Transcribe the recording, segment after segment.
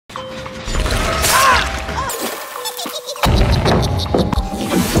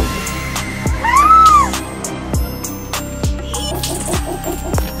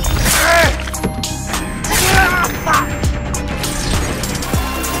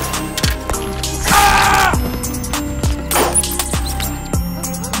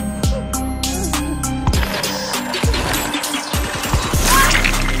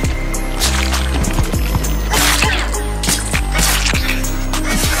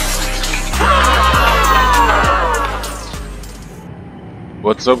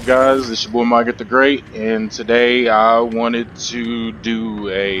What's up, guys? It's your boy Mike the Great, and today I wanted to do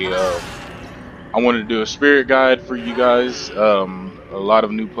a spirit guide for you guys. A lot of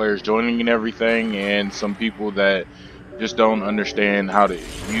new players joining and everything, and some people that just don't understand how to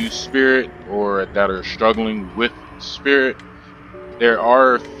use spirit or that are struggling with spirit. There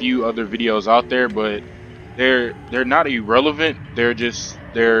are a few other videos out there, but they're not irrelevant.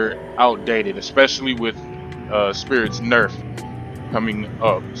 They're outdated, especially with spirits nerf coming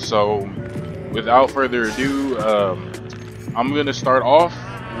up. So without further ado, I'm going to start off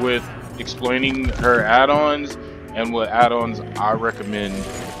with explaining her add-ons and what add-ons I recommend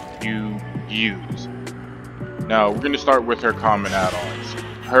you use. Now, we're going to start with her common add-ons.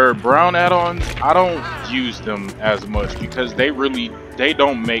 Her brown add-ons, I don't use them as much because they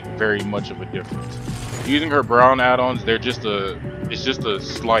don't make very much of a difference. Using her brown add-ons, it's just a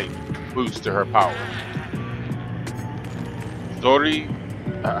slight boost to her power. Dori,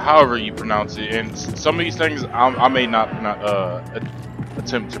 however you pronounce it, and some of these things I may not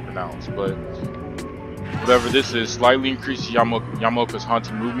attempt to pronounce, but whatever this is, slightly increases Yamoka's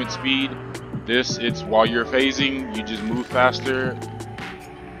haunting movement speed. It's while you're phasing, you just move faster.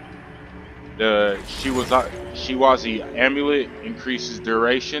 The Shiwazi amulet increases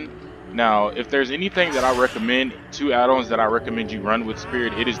duration. Now, if there's anything that I recommend, two add-ons that I recommend you run with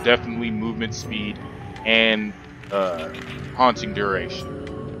Spirit, it is definitely movement speed and haunting duration.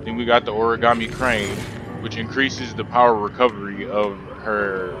 Then we got the Origami Crane, which increases the power recovery of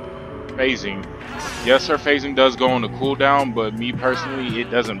her phasing. Yes, her phasing does go on a cooldown, but me personally,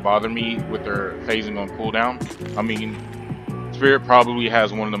 it doesn't bother me with her phasing on cooldown. I mean, Spirit probably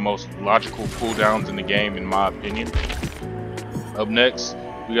has one of the most logical cooldowns in the game, in my opinion. Up next,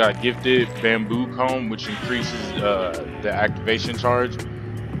 we got Gifted Bamboo Comb, which increases the activation charge,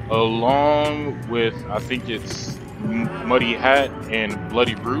 along with, I think it's Muddy Hat and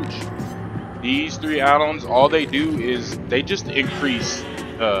Bloody Brooch. These three add-ons, all they do is they just increase,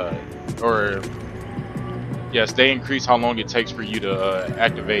 they increase how long it takes for you to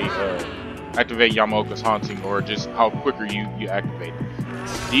activate Yamaoka's haunting, or just how quicker you activate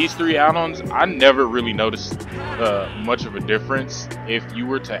it. These three add-ons, I never really noticed much of a difference. If you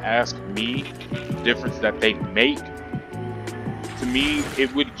were to ask me the difference that they make, to me,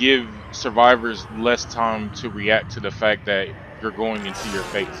 it would give survivors less time to react to the fact that you're going into your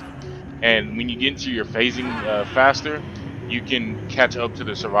phasing. And when you get into your phasing faster, you can catch up to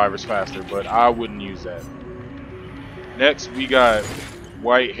the survivors faster, but I wouldn't use that. Next, we got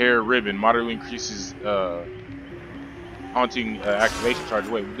White Hair Ribbon. Moderately increases haunting activation charge.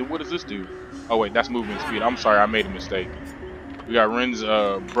 Wait, what does this do? Oh wait, that's movement speed. I'm sorry, I made a mistake. We got Ren's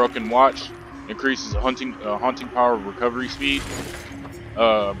Broken Watch. Increases haunting power recovery speed.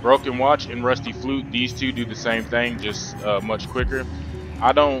 Broken Watch and Rusty Flute, these two do the same thing, just much quicker.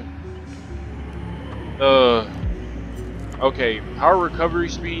 I don't okay, power recovery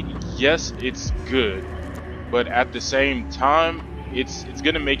speed, yes, it's good, but at the same time, it's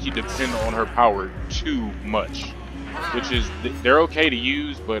gonna make you depend on her power too much, which is, they're okay to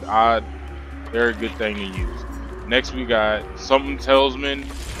use, but they're a good thing to use. Next, we got Something Talisman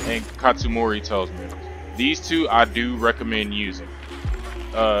and Katsumori Talisman. These two I do recommend using.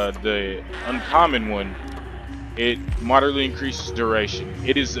 The uncommon one, it moderately increases duration.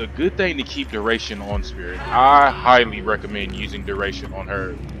 It is a good thing to keep duration on Spirit. I highly recommend using duration on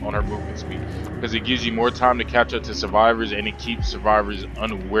her movement speed, because it gives you more time to catch up to survivors, and it keeps survivors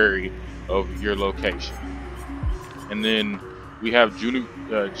unwary of your location. And then we have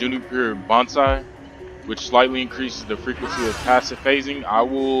Juniper Bonsai, which slightly increases the frequency of passive phasing. I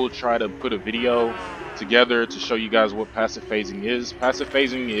will try to put a video together to show you guys what passive phasing is. Passive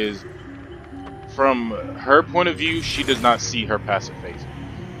phasing is, from her point of view, she does not see her passive phasing,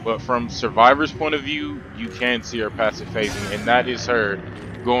 but from survivor's point of view, you can see her passive phasing, and that is her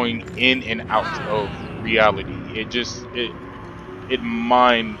going in and out of reality. It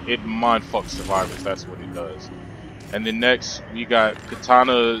mind fucks survivors. That's what it does. And then next we got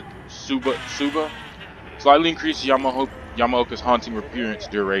Katana Suba. Slightly increases Yamaoka's haunting appearance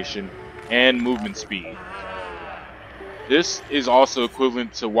duration and movement speed. This is also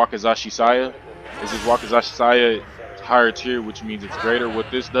equivalent to Wakazashi Saya. This is Wakazashi Saya higher tier, which means it's greater.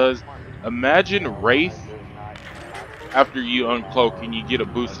 What this does, imagine Wraith after you uncloak and you get a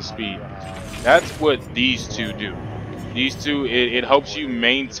boost of speed. That's what these two do. These two, it helps you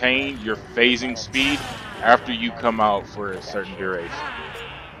maintain your phasing speed after you come out for a certain duration.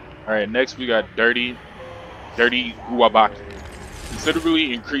 Alright, next we got Dirty Uwabaki.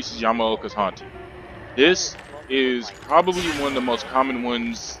 Considerably increases Yamaoka's haunting. This is probably one of the most common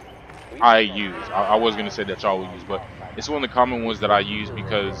ones I use. I was going to say that y'all will use, but It's one of the common ones that I use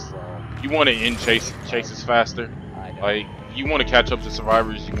because you want to end chases faster. Like, you want to catch up to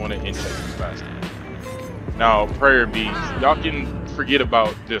survivors, you want to end chases faster. Now, prayer beads, y'all can forget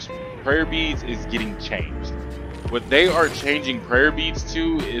about this one. Prayer beads is getting changed. What they are changing prayer beads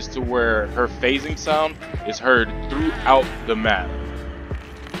to is to where her phasing sound is heard throughout the map.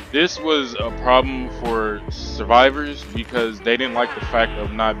 This was a problem for survivors because they didn't like the fact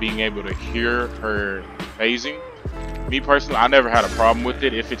of not being able to hear her phasing. Me personally, I never had a problem with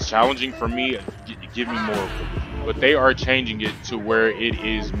it. If it's challenging for me, give me more of it. But they are changing it to where it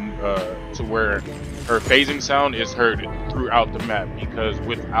is to where her phasing sound is heard throughout the map, because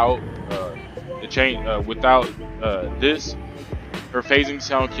without this, her phasing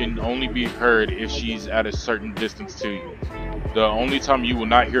sound can only be heard if she's at a certain distance to you. The only time you will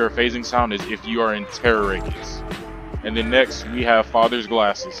not hear her phasing sound is if you are in terror radius. And then next we have Father's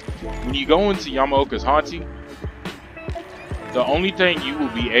Glasses. When you go into Yamaoka's Haunty, the only thing you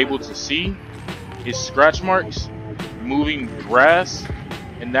will be able to see is scratch marks, moving grass,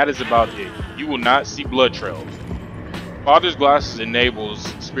 and that is about it. You will not see blood trails. Father's Glasses enables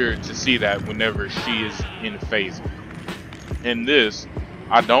Spirit to see that whenever she is in phasing. In this,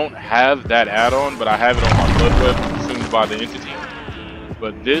 I don't have that add-on, but I have it on my blood web consumed by the entity.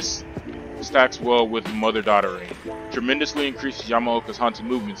 But this stacks well with Mother-Daughter Ring. Tremendously increases Yamaoka's Haunted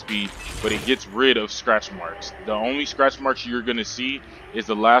movement speed, but it gets rid of scratch marks. The only scratch marks you're gonna see is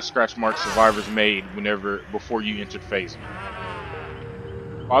the last scratch mark survivors made before you entered phasing.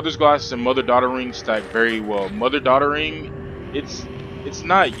 Father's Glasses and Mother-Daughter Ring stack very well. Mother-Daughter Ring, it's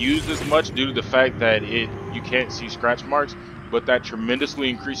not used as much due to the fact that you can't see scratch marks, but that tremendously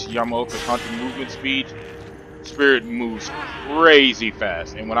increases Yamaoka's Haunted movement speed. Spirit moves crazy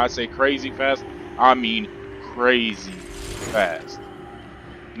fast, and when I say crazy fast, I mean crazy fast.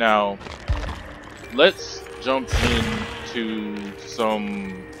 Now, let's jump into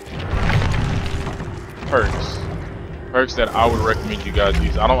some perks that I would recommend you guys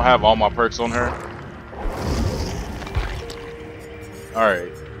use. I don't have all my perks on her.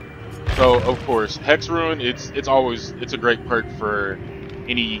 Alright, so of course Hex Ruin, it's a great perk for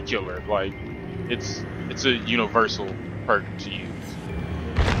any killer. Like, it's a universal perk to use.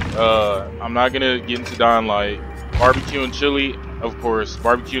 I'm not gonna get into Dying Light. Barbecue and Chili, of course.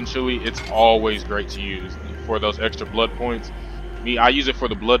 Barbecue and Chili, it's always great to use for those extra blood points. I use it for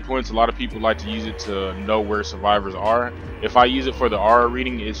the blood points. A lot of people like to use it to know where survivors are. If I use it for the aura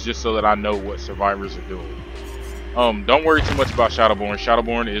reading, it's just so that I know what survivors are doing. Don't worry too much about Shadowborn.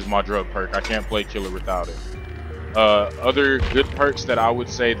 Shadowborn is my drug perk. I can't play killer without it. Other good perks that I would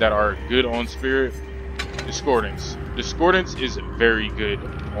say that are good on Spirit, Discordance. Discordance is very good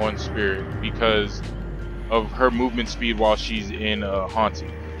on Spirit because of her movement speed while she's in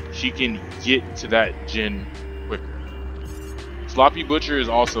Haunted. She can get to that gen quicker. Sloppy Butcher is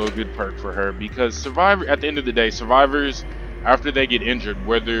also a good perk for her because at the end of the day, survivors, after they get injured,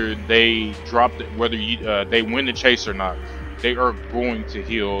 whether they they win the chase or not, they are going to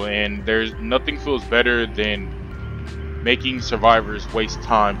heal, and nothing feels better than making survivors waste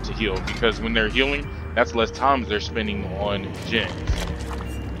time to heal, because when they're healing, that's less time they're spending on gens.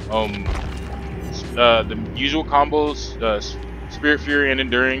 The usual combos, Spirit Fury and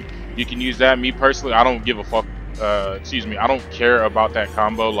Enduring, you can use that. Me personally, I don't give a fuck. I don't care about that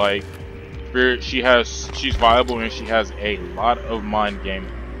combo. Like, Spirit, she's viable and she has a lot of mind game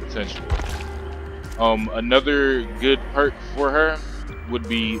potential. Another good perk for her would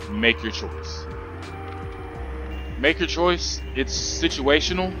be Make Your Choice. Make Your Choice, it's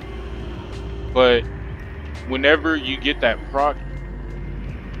situational, but whenever you get that proc,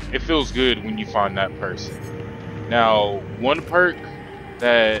 it feels good when you find that person. Now, one perk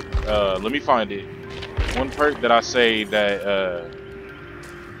that, let me find it. One perk that I say that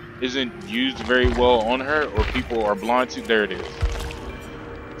isn't used very well on her, or people are blind to, there it is.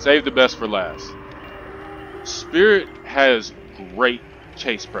 Save the best for last. Spirit has great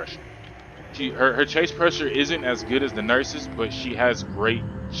chase pressure. Her chase pressure isn't as good as the nurses, but she has great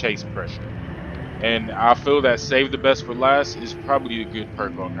chase pressure. And I feel that Save the Best for Last is probably a good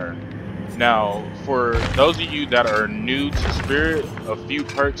perk on her. Now, for those of you that are new to Spirit, a few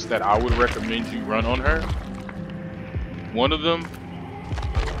perks that I would recommend you run on her. One of them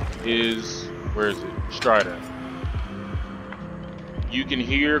is, where is it? Strider. You can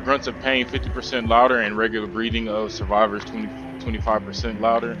hear grunts of pain 50% louder and regular breathing of survivors 25%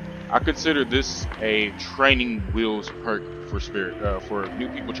 louder. I consider this a training wheels perk for Spirit, for new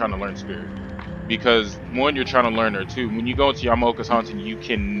people trying to learn Spirit. Because one, you're trying to learn her. Two, when you go into Yamaoka's Haunting, you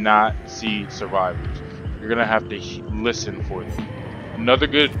cannot see survivors. You're gonna have to listen for them. Another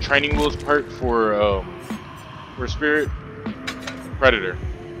good training wheels perk for for Spirit, Predator.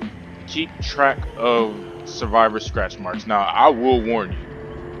 Keep track of survivor scratch marks. Now, I will warn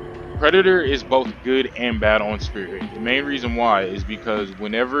you, Predator is both good and bad on Spirit. The main reason why is because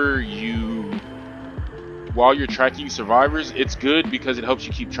while you're tracking survivors, it's good because it helps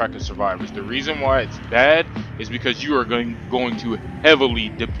you keep track of survivors. The reason why it's bad is because you are going to heavily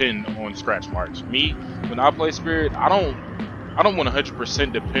depend on scratch marks. Me, when I play Spirit, I don't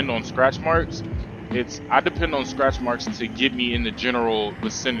 100% depend on scratch marks. I depend on scratch marks to get me in the general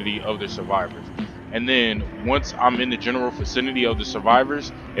vicinity of the survivors. And then once I'm in the general vicinity of the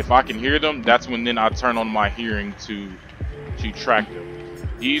survivors, if I can hear them, that's when then I turn on my hearing to track them.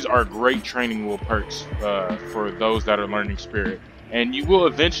 These are great training wheel perks for those that are learning Spirit. And you will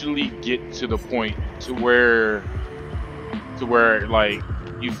eventually get to the point to where like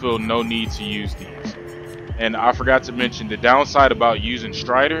you feel no need to use these. And I forgot to mention, the downside about using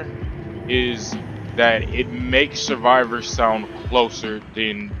Strider is that it makes survivors sound closer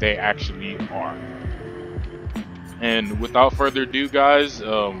than they actually are. And without further ado, guys,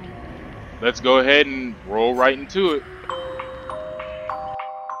 let's go ahead and roll right into it.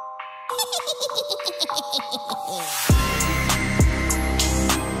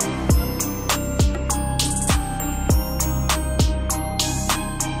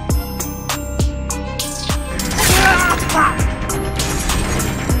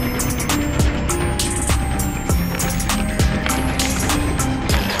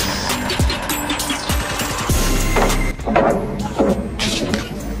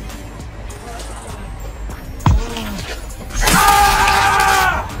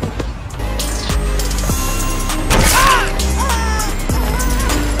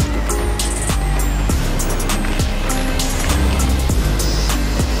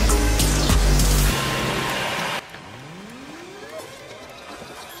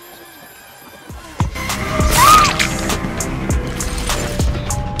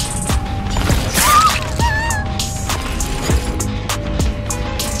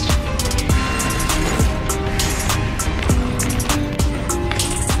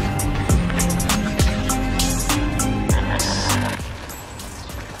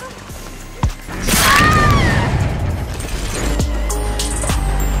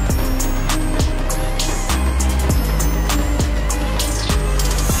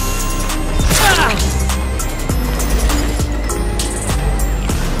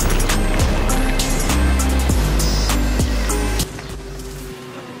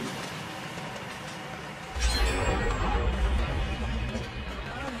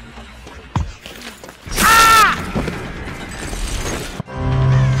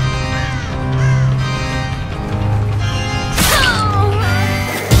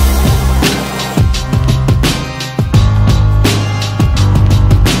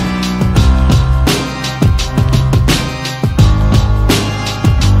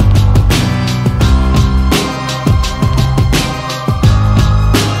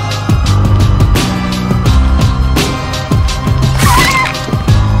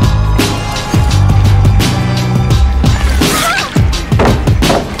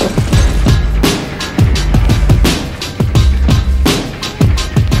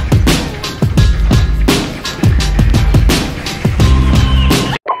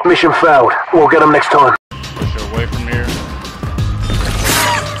 Mission failed. We'll get them next time. Push her away from here.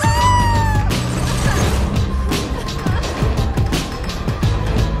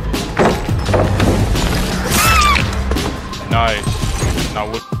 Nice. Now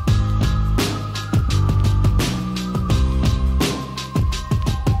what?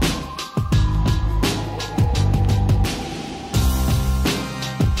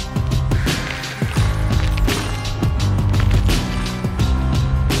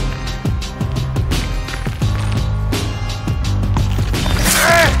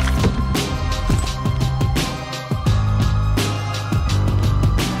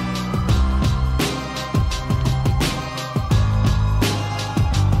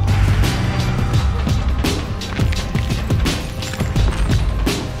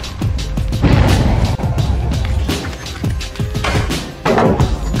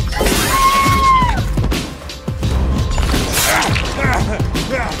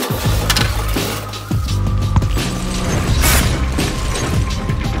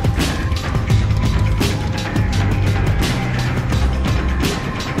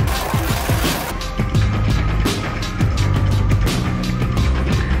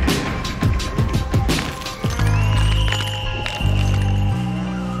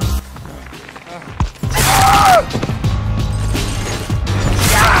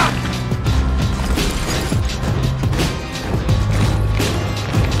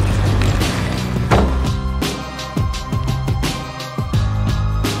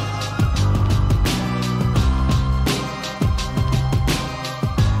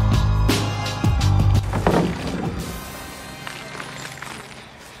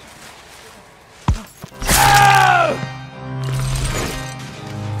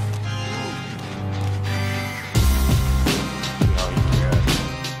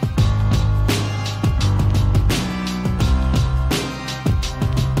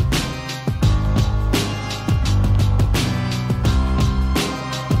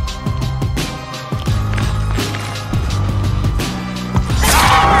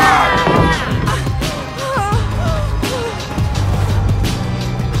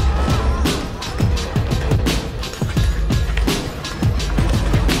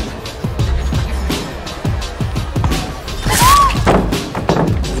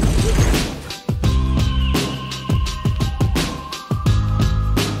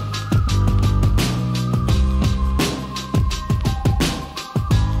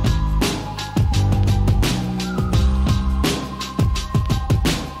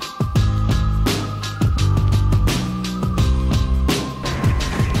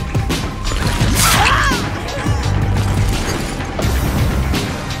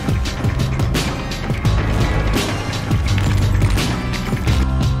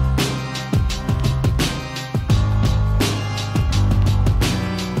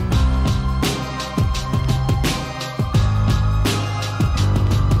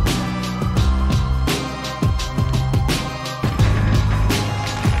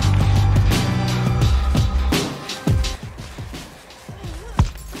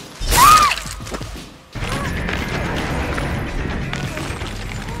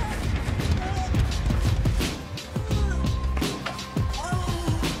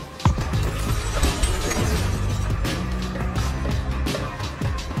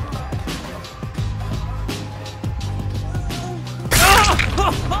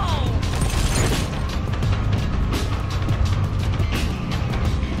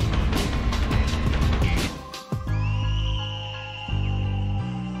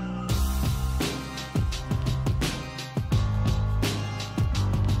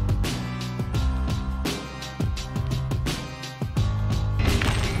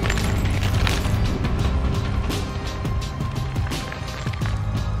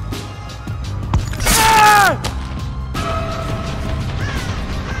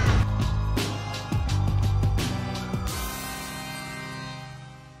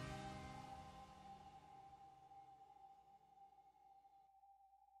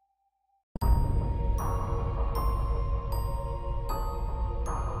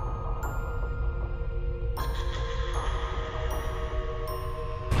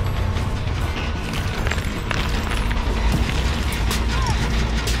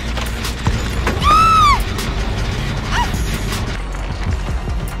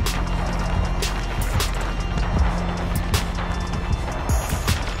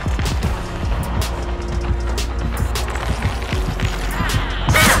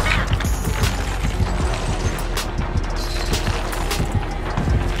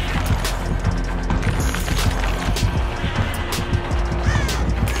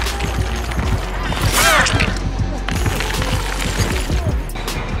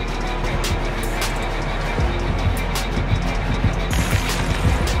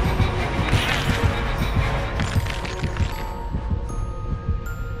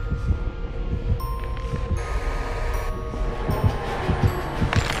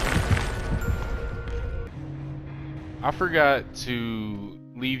 I forgot to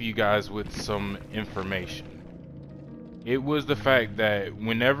leave you guys with some information. It was the fact that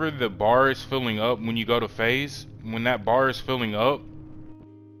whenever the bar is filling up, when you go to phase, when that bar is filling up,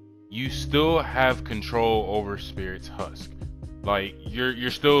 you still have control over Spirit's husk. Like,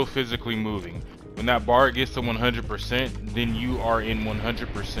 you're still physically moving. When that bar gets to 100%, then you are in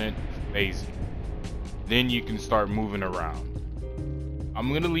 100% phasing. Then you can start moving around.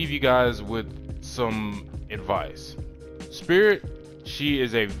 I'm gonna leave you guys with some advice. Spirit, she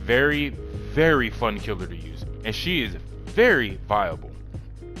is a very, very fun killer to use, and she is very viable.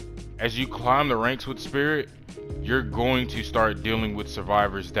 As you climb the ranks with Spirit, you're going to start dealing with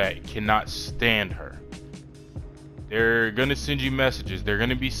survivors that cannot stand her. They're gonna send you messages, they're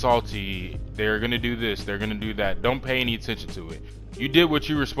gonna be salty, they're gonna do this, they're gonna do that. Don't pay any attention to it. You did what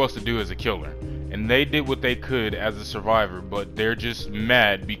you were supposed to do as a killer, and they did what they could as a survivor, but they're just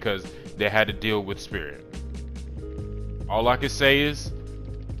mad because they had to deal with Spirit. All I can say is,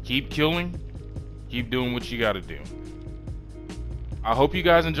 keep killing, keep doing what you gotta do. I hope you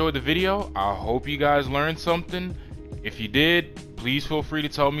guys enjoyed the video. I hope you guys learned something. If you did, please feel free to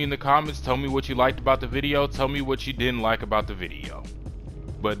tell me in the comments. Tell me what you liked about the video. Tell me what you didn't like about the video.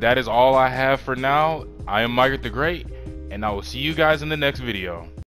 But that is all I have for now. I am Micah the Great, and I will see you guys in the next video.